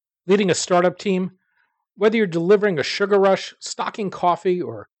Leading a startup team? Whether you're delivering a sugar rush, stocking coffee,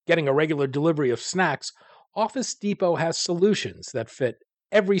 or getting a regular delivery of snacks, Office Depot has solutions that fit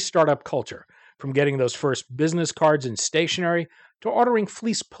every startup culture, from getting those first business cards and stationery to ordering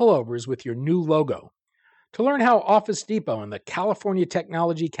fleece pullovers with your new logo. To learn how Office Depot and the California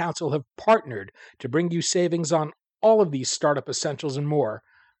Technology Council have partnered to bring you savings on all of these startup essentials and more,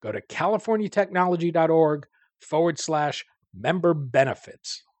 go to californiatechnology.org/member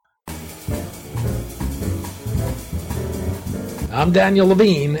benefits. I'm Daniel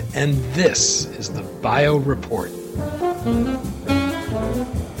Levine, and this is the Bio Report.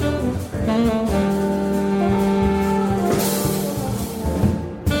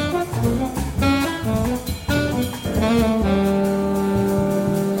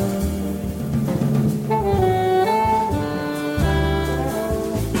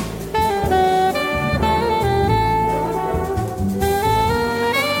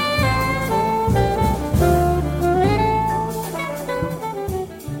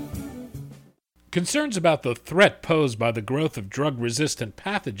 Concerns about the threat posed by the growth of drug-resistant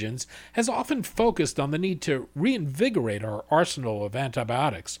pathogens has often focused on the need to reinvigorate our arsenal of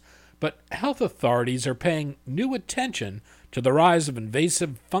antibiotics, but health authorities are paying new attention to the rise of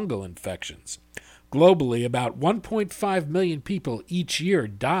invasive fungal infections. Globally, about 1.5 million people each year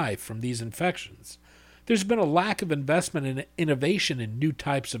die from these infections. There's been a lack of investment in innovation in new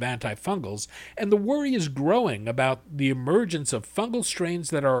types of antifungals, and the worry is growing about the emergence of fungal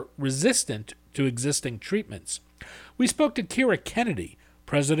strains that are resistant to existing treatments. We spoke to Ciara Kennedy,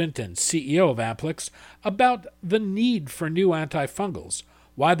 President and CEO of Amplyx, about the need for new antifungals,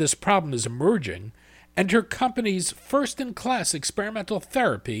 why this problem is emerging, and her company's first-in-class experimental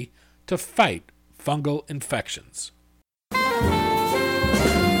therapy to fight fungal infections.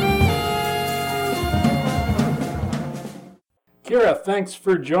 Ciara, thanks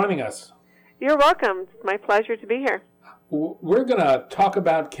for joining us. You're welcome. It's my pleasure to be here. We're going to talk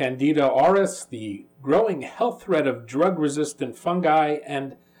about Candida auris, the growing health threat of drug-resistant fungi,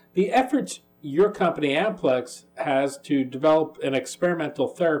 and the efforts your company, Amplyx, has to develop an experimental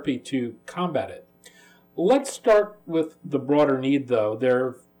therapy to combat it. Let's start with the broader need, though. There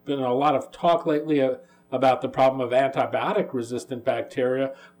have been a lot of talk lately about the problem of antibiotic-resistant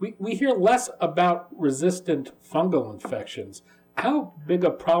bacteria. We hear less about resistant fungal infections. How big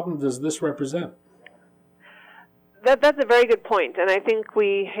a problem does this represent? That's a very good point, and I think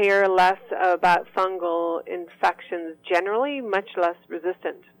we hear less about fungal infections generally, much less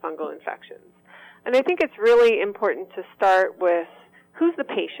resistant fungal infections. And I think it's really important to start with who's the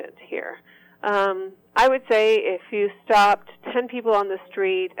patient here. I would say if you stopped 10 people on the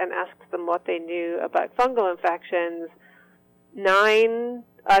street and asked them what they knew about fungal infections, 9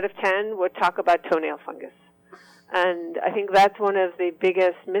 out of 10 would talk about toenail fungus. And I think that's one of the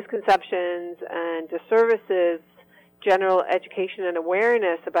biggest misconceptions and disservices general education and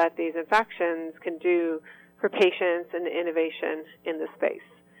awareness about these infections can do for patients and innovation in the space.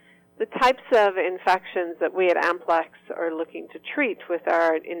 The types of infections that we at Amplyx are looking to treat with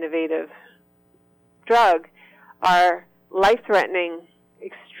our innovative drug are life-threatening,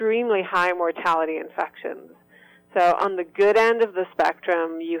 extremely high mortality infections. So on the good end of the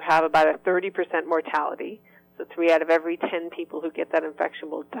spectrum, you have about a 30% mortality. So 3 out of every 10 people who get that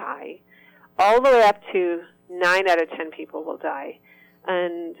infection will die, all the way up to 9 out of 10 people will die.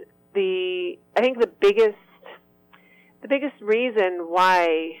 And I think the biggest reason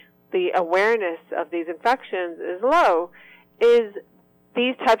why the awareness of these infections is low is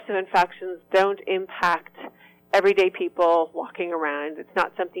these types of infections don't impact everyday people walking around. It's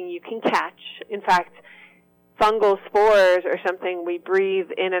not something you can catch. In fact, fungal spores are something we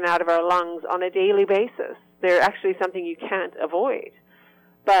breathe in and out of our lungs on a daily basis. They're actually something you can't avoid.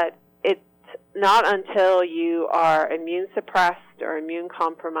 But it's not until you are immune suppressed or immune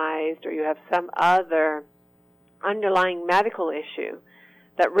compromised or you have some other underlying medical issue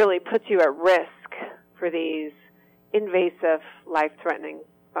that really puts you at risk for these invasive, life-threatening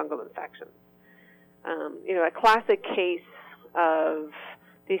fungal infections. A classic case of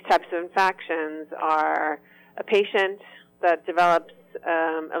these types of infections are a patient that develops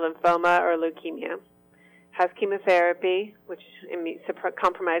a lymphoma or leukemia, has chemotherapy, which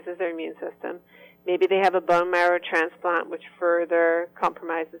compromises their immune system. Maybe they have a bone marrow transplant, which further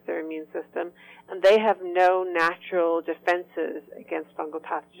compromises their immune system, and they have no natural defenses against fungal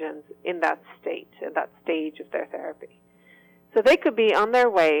pathogens in that state, in that stage of their therapy. So they could be on their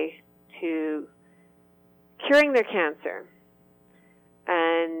way to curing their cancer,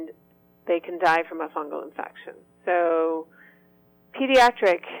 and they can die from a fungal infection. So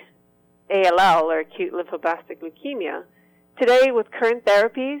pediatric ALL, or acute lymphoblastic leukemia, today with current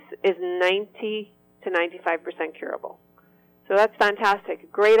therapies is 90 to 95% curable. So that's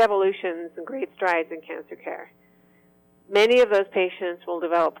fantastic. Great evolutions and great strides in cancer care. Many of those patients will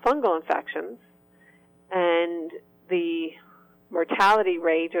develop fungal infections, and the mortality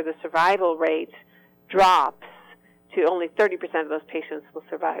rate or the survival rate drops to only 30% of those patients will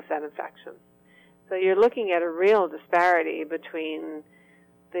survive that infection. So you're looking at a real disparity between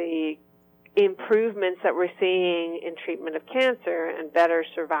the improvements that we're seeing in treatment of cancer and better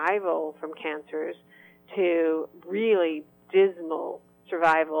survival from cancers to really dismal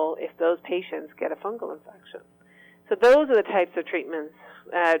survival if those patients get a fungal infection. So those are the types of treatments,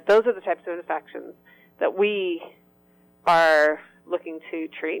 those are the types of infections that we are looking to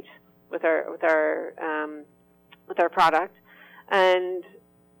treat with our product. And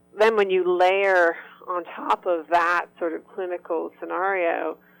then when you layer on top of that sort of clinical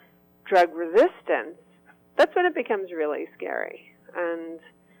scenario drug resistance, that's when it becomes really scary. And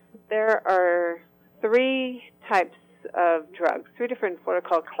there are three types of drugs, three different what are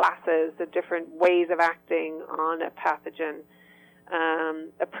called classes of different ways of acting on a pathogen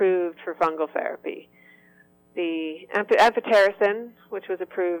approved for fungal therapy. The amphotericin, which was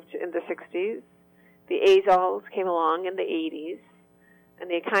approved in the 60s, the azoles came along in the 80s, and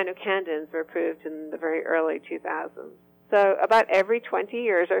the echinocandins were approved in the very early 2000s. So about every 20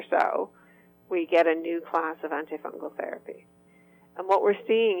 years or so, we get a new class of antifungal therapy. And what we're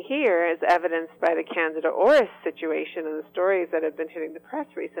seeing here is evidenced by the Candida auris situation and the stories that have been hitting the press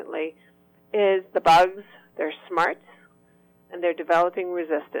recently, is the bugs, they're smart, and they're developing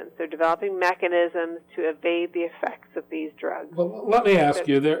resistance. They're developing mechanisms to evade the effects of these drugs. Well, let me ask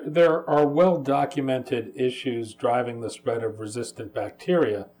you, there are well-documented issues driving the spread of resistant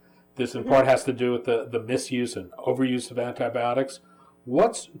bacteria. This in part has to do with the misuse and overuse of antibiotics.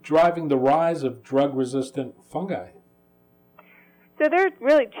 What's driving the rise of drug-resistant fungi? So there are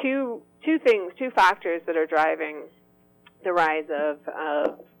really two factors that are driving the rise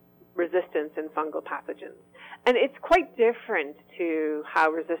of resistance in fungal pathogens. And it's quite different to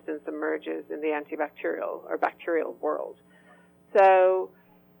how resistance emerges in the antibacterial or bacterial world. So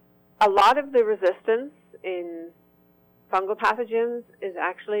a lot of the resistance in fungal pathogens is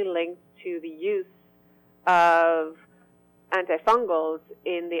actually linked to the use of antifungals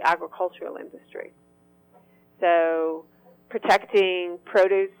in the agricultural industry. So protecting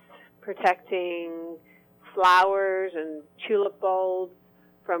produce, protecting flowers and tulip bulbs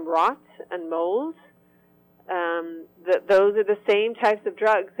from rot and mold. Those are the same types of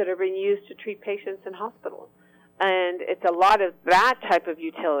drugs that are being used to treat patients in hospitals. And it's a lot of that type of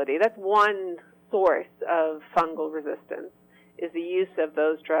utility. That's one source of fungal resistance, is the use of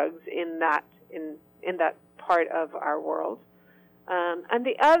those drugs in that part of our world. And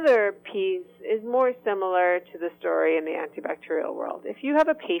the other piece is more similar to the story in the antibacterial world. If you have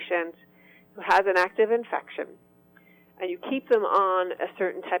a patient who has an active infection, and you keep them on a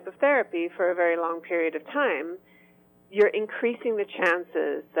certain type of therapy for a very long period of time, you're increasing the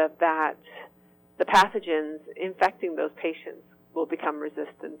chances that the pathogens infecting those patients will become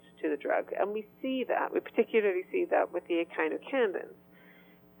resistant to the drug. And we see that. We particularly see that with the echinocandins.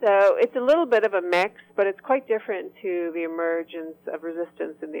 So it's a little bit of a mix, but it's quite different to the emergence of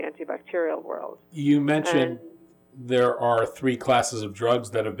resistance in the antibacterial world. You mentioned there are three classes of drugs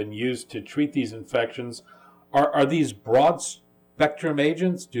that have been used to treat these infections. Are these broad-spectrum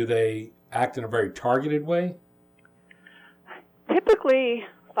agents? Do they act in a very targeted way? Typically,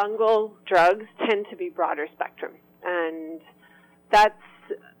 fungal drugs tend to be broader spectrum, and that's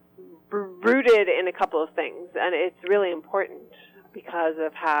rooted in a couple of things, and it's really important because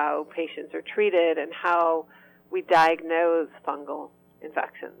of how patients are treated and how we diagnose fungal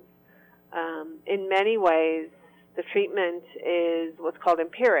infections. In many ways, the treatment is what's called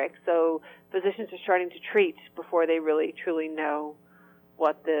empiric, so physicians are starting to treat before they really truly know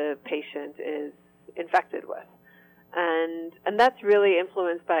what the patient is infected with. And that's really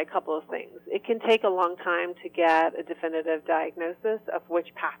influenced by a couple of things. It can take a long time to get a definitive diagnosis of which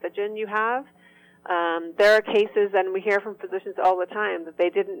pathogen you have. There are cases, and we hear from physicians all the time, that they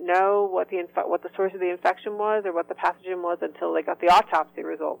didn't know what the source of the infection was or what the pathogen was until they got the autopsy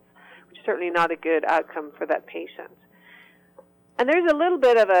results, which is certainly not a good outcome for that patient. And there's a little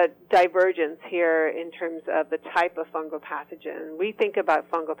bit of a divergence here in terms of the type of fungal pathogen. We think about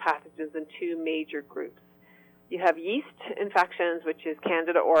fungal pathogens in two major groups. You have yeast infections, which is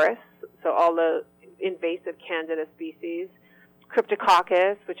Candida auris, so all the invasive Candida species,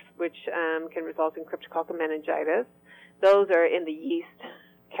 Cryptococcus, which can result in cryptococcal meningitis. Those are in the yeast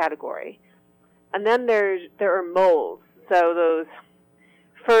category. And then there are molds, so those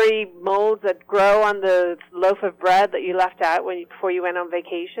furry molds that grow on the loaf of bread that you left out before you went on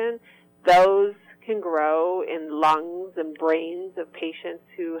vacation, those can grow in lungs and brains of patients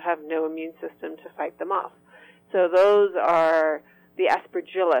who have no immune system to fight them off. So those are the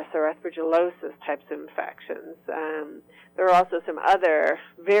aspergillus or aspergillosis types of infections. There are also some other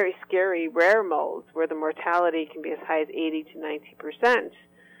very scary rare molds where the mortality can be as high as 80 to 90%.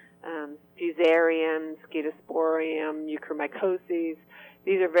 Fusarium, Scedosporium, mucormycosis.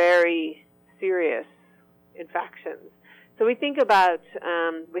 These are very serious infections. So we think about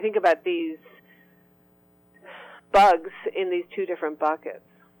these bugs in these two different buckets.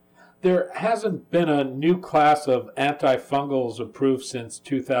 There hasn't been a new class of antifungals approved since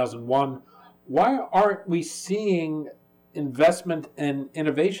 2001. Why aren't we seeing investment and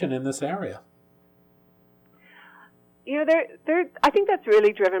innovation in this area? You know, I think that's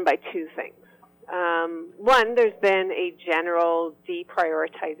really driven by two things. One, there's been a general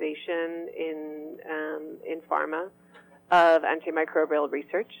deprioritization in pharma of antimicrobial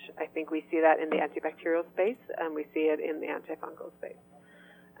research. I think we see that in the antibacterial space, and we see it in the antifungal space.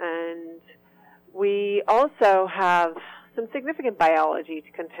 And we also have some significant biology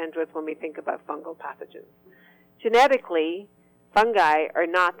to contend with when we think about fungal pathogens. Genetically, fungi are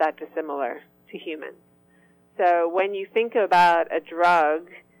not that dissimilar to humans. So when you think about a drug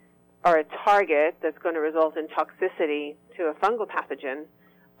or a target that's going to result in toxicity to a fungal pathogen,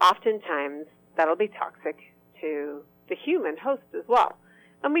 oftentimes that'll be toxic to the human host as well.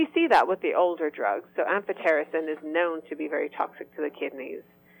 And we see that with the older drugs. So amphotericin is known to be very toxic to the kidneys.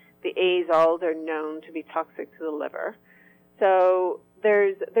 The azoles are known to be toxic to the liver. So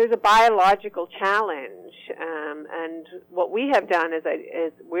there's a biological challenge, and what we have done is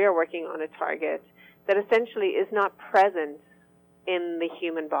we are working on a target that essentially is not present in the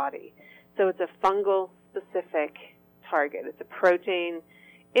human body. So it's a fungal-specific target. It's a protein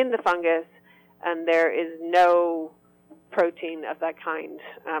in the fungus, and there is no protein of that kind.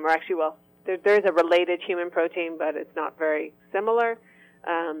 There is a related human protein, but it's not very similar.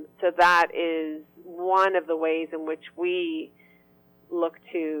 So that is one of the ways in which we look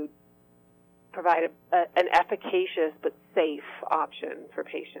to provide an efficacious but safe option for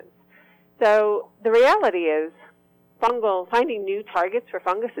patients. So the reality is finding new targets for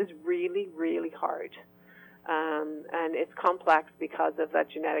fungus is really, really hard. And it's complex because of that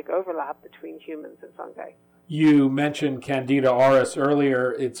genetic overlap between humans and fungi. You mentioned Candida auris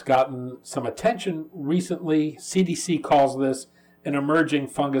earlier. It's gotten some attention recently. CDC calls this an emerging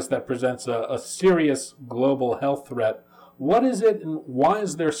fungus that presents a serious global health threat. What is it, and why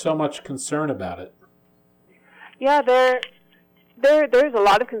is there so much concern about it? Yeah, there's a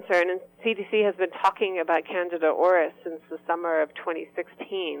lot of concern, and CDC has been talking about Candida auris since the summer of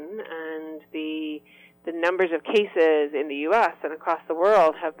 2016, and the numbers of cases in the U.S. and across the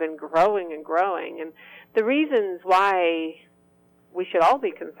world have been growing and growing. And the reasons why we should all be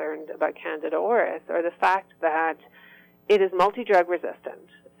concerned about Candida auris are the fact that it is multi-drug resistant.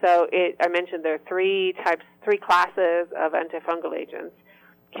 So I mentioned there are three classes of antifungal agents.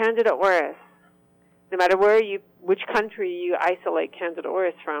 Candida auris, no matter which country you isolate Candida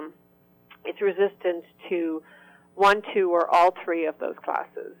auris from, it's resistant to one, two, or all three of those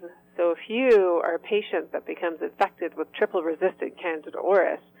classes. So if you are a patient that becomes infected with triple-resistant Candida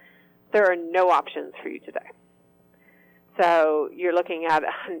auris, there are no options for you today. So you're looking at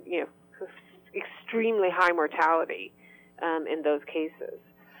extremely high mortality in those cases.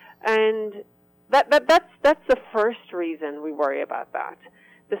 And that's the first reason we worry about that.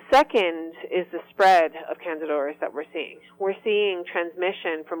 The second is the spread of Candida auris that we're seeing. We're seeing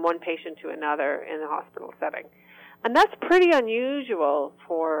transmission from one patient to another in a hospital setting. And that's pretty unusual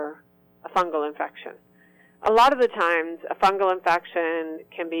for a fungal infection. A lot of the times, a fungal infection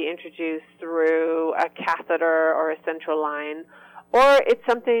can be introduced through a catheter or a central line, or it's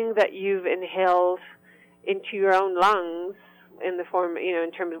something that you've inhaled into your own lungs in the form,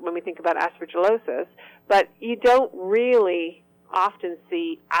 in terms of when we think about aspergillosis, but you don't really often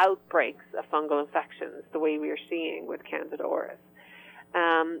see outbreaks of fungal infections the way we are seeing with Candida auris.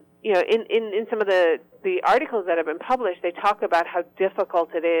 In some of the articles that have been published, they talk about how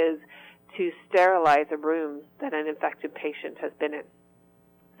difficult it is to sterilize a room that an infected patient has been in.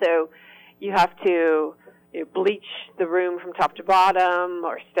 So you have to bleach the room from top to bottom,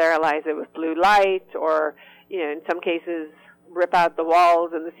 or sterilize it with blue light, or in some cases rip out the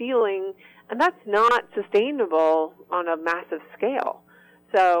walls and the ceiling, and that's not sustainable on a massive scale.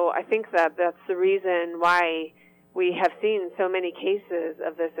 So I think that that's the reason why we have seen so many cases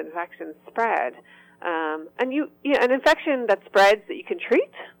of this infection spread. And an infection that spreads that you can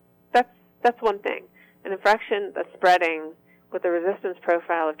treat, that's one thing. An infection that's spreading with the resistance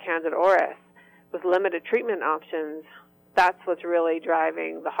profile of Candida auris, with limited treatment options, that's what's really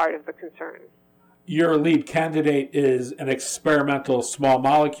driving the heart of the concern. Your lead candidate is an experimental small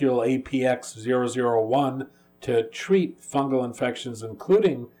molecule, APX001, to treat fungal infections,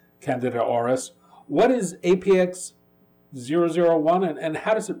 including Candida auris. What is APX001 and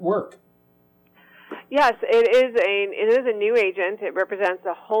how does it work? Yes, it is a new agent. It represents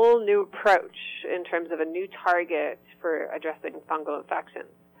a whole new approach in terms of a new target for addressing fungal infections.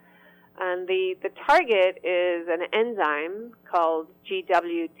 And the target is an enzyme called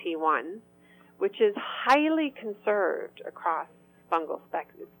GWT1, which is highly conserved across fungal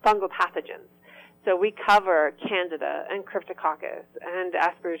pathogens. So we cover Candida and Cryptococcus and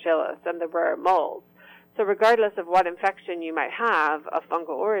Aspergillus and the rare molds. So regardless of what infection you might have of fungal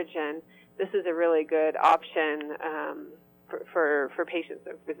origin, this is a really good option for patients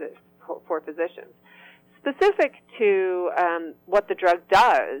and for physicians. Specific to what the drug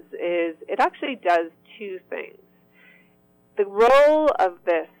does is it actually does two things. The role of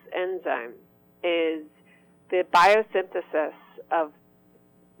this enzyme is the biosynthesis of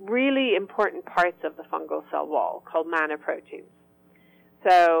really important parts of the fungal cell wall called mannoproteins.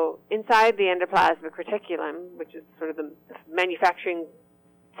 So inside the endoplasmic reticulum, which is sort of the manufacturing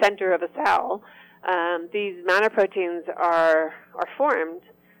center of a cell, these mannoproteins are formed,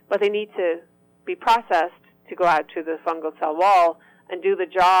 but they need to be processed to go out to the fungal cell wall and do the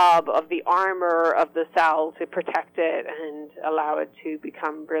job of the armor of the cell to protect it and allow it to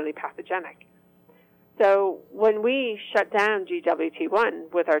become really pathogenic. So when we shut down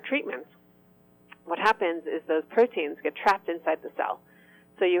GWT1 with our treatments, what happens is those proteins get trapped inside the cell.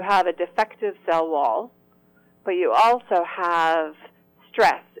 So you have a defective cell wall, but you also have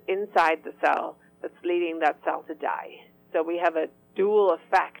stress inside the cell that's leading that cell to die. So we have a dual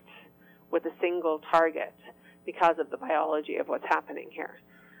effect with a single target because of the biology of what's happening here.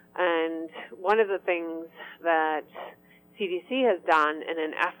 And one of the things that CDC has done in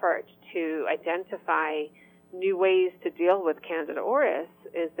an effort to identify new ways to deal with Candida auris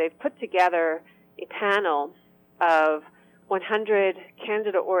is they've put together a panel of 100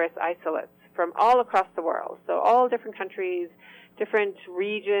 Candida auris isolates from all across the world. So all different countries, different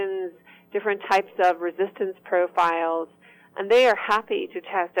regions, different types of resistance profiles, and they are happy to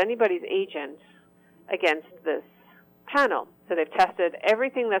test anybody's agent against this panel. So they've tested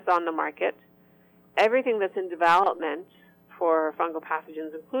everything that's on the market, everything that's in development for fungal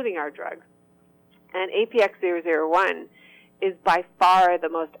pathogens, including our drug. And APX001 is by far the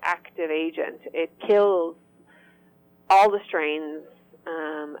most active agent. It kills all the strains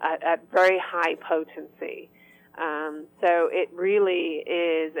at very high potency. So it really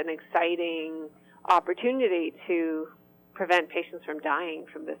is an exciting opportunity to prevent patients from dying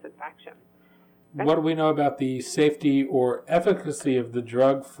from this infection. What do we know about the safety or efficacy of the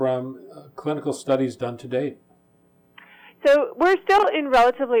drug from clinical studies done to date? So we're still in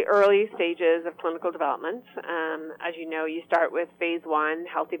relatively early stages of clinical development. As you know, you start with phase 1,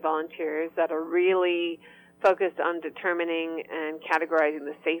 healthy volunteers that are really focused on determining and categorizing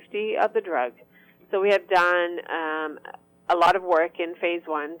the safety of the drug. So we have done a lot of work in phase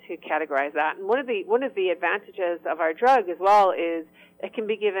 1 to categorize that. And one of the advantages of our drug as well is it can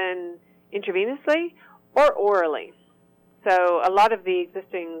be given intravenously or orally. So a lot of the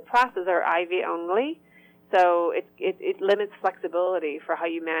existing classes are IV only. So it limits flexibility for how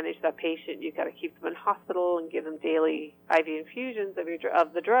you manage that patient. You've got to keep them in hospital and give them daily IV infusions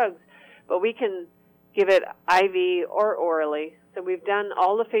of the drugs. But we can give it IV or orally. So we've done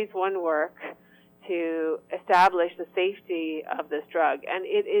all the phase 1 work to establish the safety of this drug. And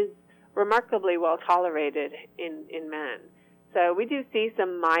it is remarkably well tolerated in men. So we do see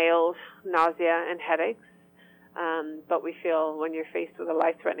some mild nausea and headaches. But we feel when you're faced with a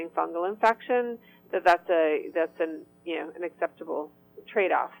life-threatening fungal infection that's an acceptable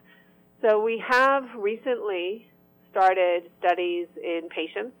trade-off. So we have recently started studies in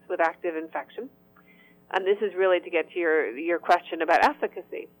patients with active infection, and this is really to get to your question about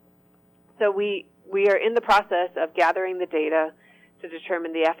efficacy. So we are in the process of gathering the data to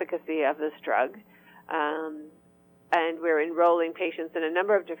determine the efficacy of this drug. And we're enrolling patients in a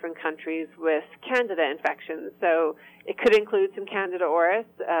number of different countries with Candida infections. So it could include some Candida auris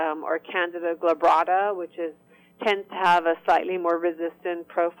or Candida glabrata, which tends to have a slightly more resistant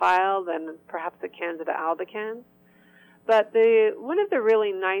profile than perhaps the Candida albicans. But one of the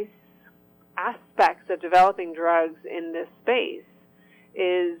really nice aspects of developing drugs in this space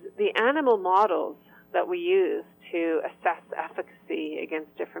is the animal models that we use to assess efficacy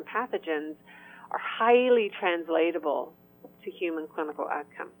against different pathogens are highly translatable to human clinical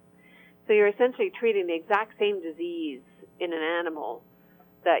outcome. So you're essentially treating the exact same disease in an animal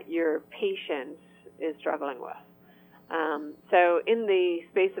that your patient is struggling with. So in the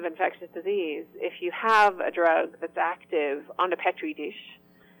space of infectious disease, if you have a drug that's active on a Petri dish,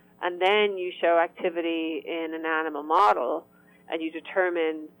 and then you show activity in an animal model, and you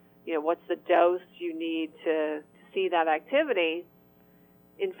determine, what's the dose you need to see that activity,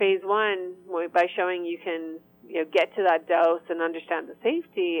 in phase 1, by showing you can get to that dose and understand the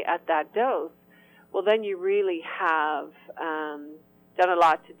safety at that dose, well, then you really have done a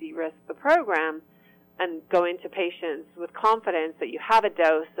lot to de-risk the program and go into patients with confidence that you have a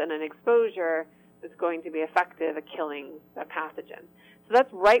dose and an exposure that's going to be effective at killing that pathogen. So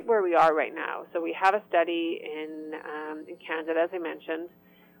that's right where we are right now. So we have a study in Candida, as I mentioned.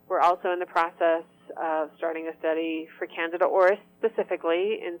 We're also in the process of starting a study for Candida auris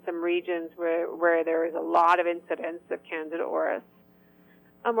specifically in some regions where there is a lot of incidence of Candida auris.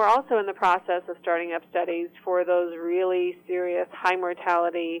 And we're also in the process of starting up studies for those really serious high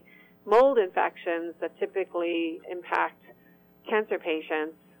mortality mold infections that typically impact cancer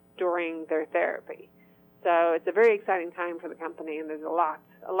patients during their therapy. So it's a very exciting time for the company, and there's a lot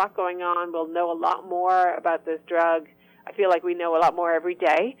going on. We'll know a lot more about this drug. I feel like we know a lot more every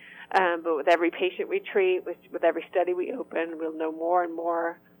day, but with every patient we treat, with every study we open, we'll know more and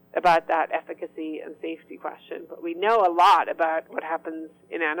more about that efficacy and safety question. But we know a lot about what happens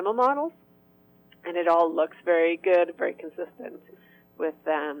in animal models, and it all looks very good, very consistent with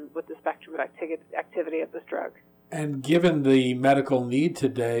the spectrum of activity of this drug. And given the medical need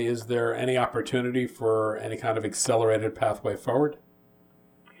today, is there any opportunity for any kind of accelerated pathway forward?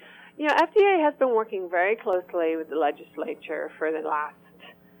 FDA has been working very closely with the legislature for the last,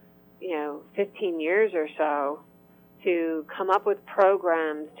 15 years or so to come up with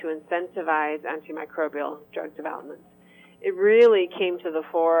programs to incentivize antimicrobial drug development. It really came to the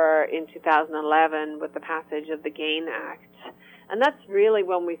fore in 2011 with the passage of the GAIN Act. And that's really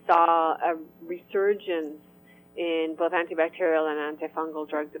when we saw a resurgence in both antibacterial and antifungal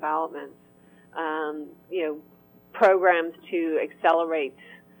drug development. Programs to accelerate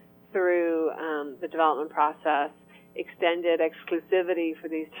through the development process, extended exclusivity for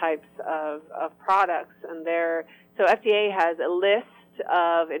these types of products. And so FDA has a list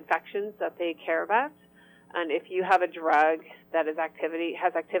of infections that they care about. And if you have a drug that has activity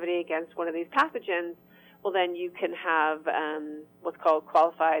against one of these pathogens, well, then you can have what's called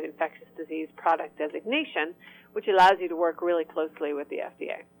qualified infectious disease product designation, which allows you to work really closely with the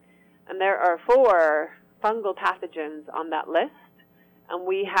FDA. And there are 4 fungal pathogens on that list, and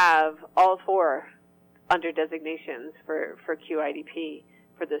we have all 4 under designations for QIDP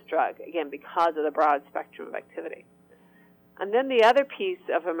for this drug, again, because of the broad spectrum of activity. And then the other piece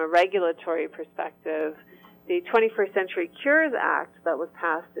from a regulatory perspective, the 21st Century Cures Act that was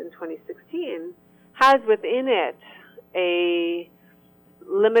passed in 2016 has within it a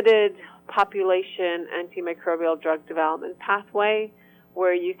limited population antimicrobial drug development pathway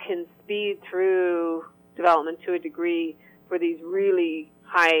where you can speed through development to a degree for these really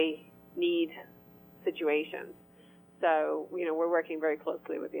high need situations. So, we're working very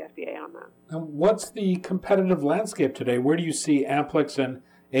closely with the FDA on that. And what's the competitive landscape today? Where do you see Amplyx and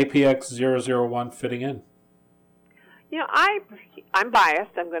APX001 fitting in? I'm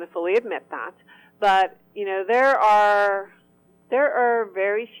biased. I'm going to fully admit that. But, there are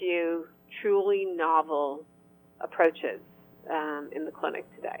very few truly novel approaches in the clinic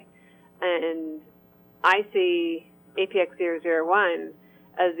today. And I see APX001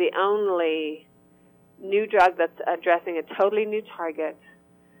 as the only new drug that's addressing a totally new target.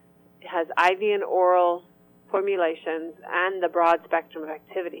 It has IV and oral formulations and the broad spectrum of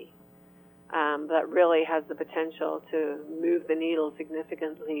activity that really has the potential to move the needle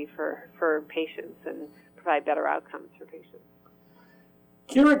significantly for patients and provide better outcomes for patients.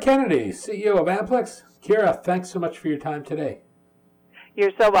 Ciara Kennedy, CEO of Amplyx. Ciara, thanks so much for your time today.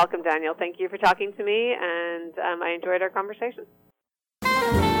 You're so welcome, Daniel. Thank you for talking to me, and I enjoyed our conversation.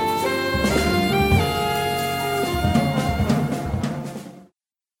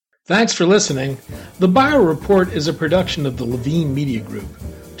 Thanks for listening. The Bio Report is a production of the Levine Media Group.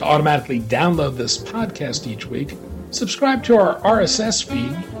 To automatically download this podcast each week, subscribe to our RSS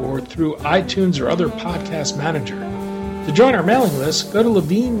feed or through iTunes or other podcast manager. To join our mailing list, go to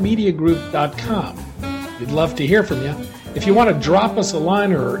levinemediagroup.com. We'd love to hear from you. If you want to drop us a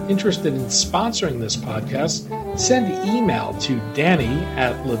line or are interested in sponsoring this podcast, send an email to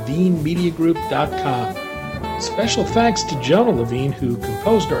danny@levinemediagroup.com. Special thanks to Jonah Levine, who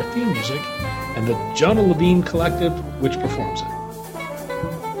composed our theme music, and the Jonah Levine Collective, which performs it.